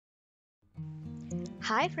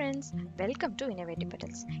Hi friends, welcome to Innovative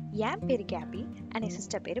Petals. என் பேரு KP and N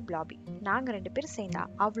sister பேரு பிளாபி. நாங்க ரெண்டு பேரும் சேர்ந்தா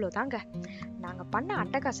அவ்வளோதாங்க. நாங்க பண்ண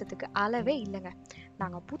அட்டகாசத்துக்கு அளவே இல்லைங்க.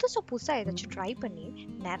 நாங்க புதுசா ஏதாச்சும் ட்ரை பண்ணி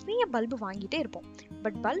நிறைய பல்பு வாங்கிட்டே இருப்போம்.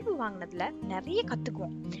 பட் பல்பு வாங்கினதுல நிறைய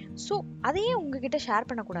கத்துக்குவோம். ஸோ அதையே உங்ககிட்ட ஷேர்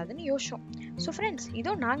பண்ணக்கூடாதுன்னு யோசிச்சோம். ஸோ ஃப்ரெண்ட்ஸ்,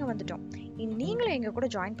 இதோ நாங்க வந்துட்டோம். இனி நீங்களும் எங்க கூட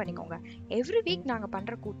ஜாயின் பண்ணிக்கோங்க. எவ்ரி வீக் நாங்க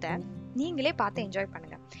பண்ற கூத்தை நீங்களே பார்த்து என்ஜாய்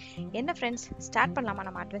பண்ணுங்க. என்ன ஃப்ரெண்ட்ஸ், ஸ்டார்ட் பண்ணலாமா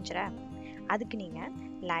நம்ம அட்வென்ச்சரை? அதுக்கு நீங்க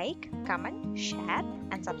like, comment, share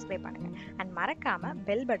and subscribe பண்ணுங்க. அண்ட் மறக்காம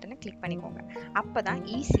பெல் பட்டனை கிளிக் பண்ணிக்கோங்க. அப்பதான்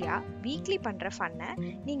ஈஸியா வீக்லி பண்ற ஃபன்னை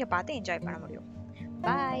நீங்க பார்த்து என்ஜாய் பண்ண முடியும்.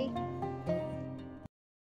 பாய்.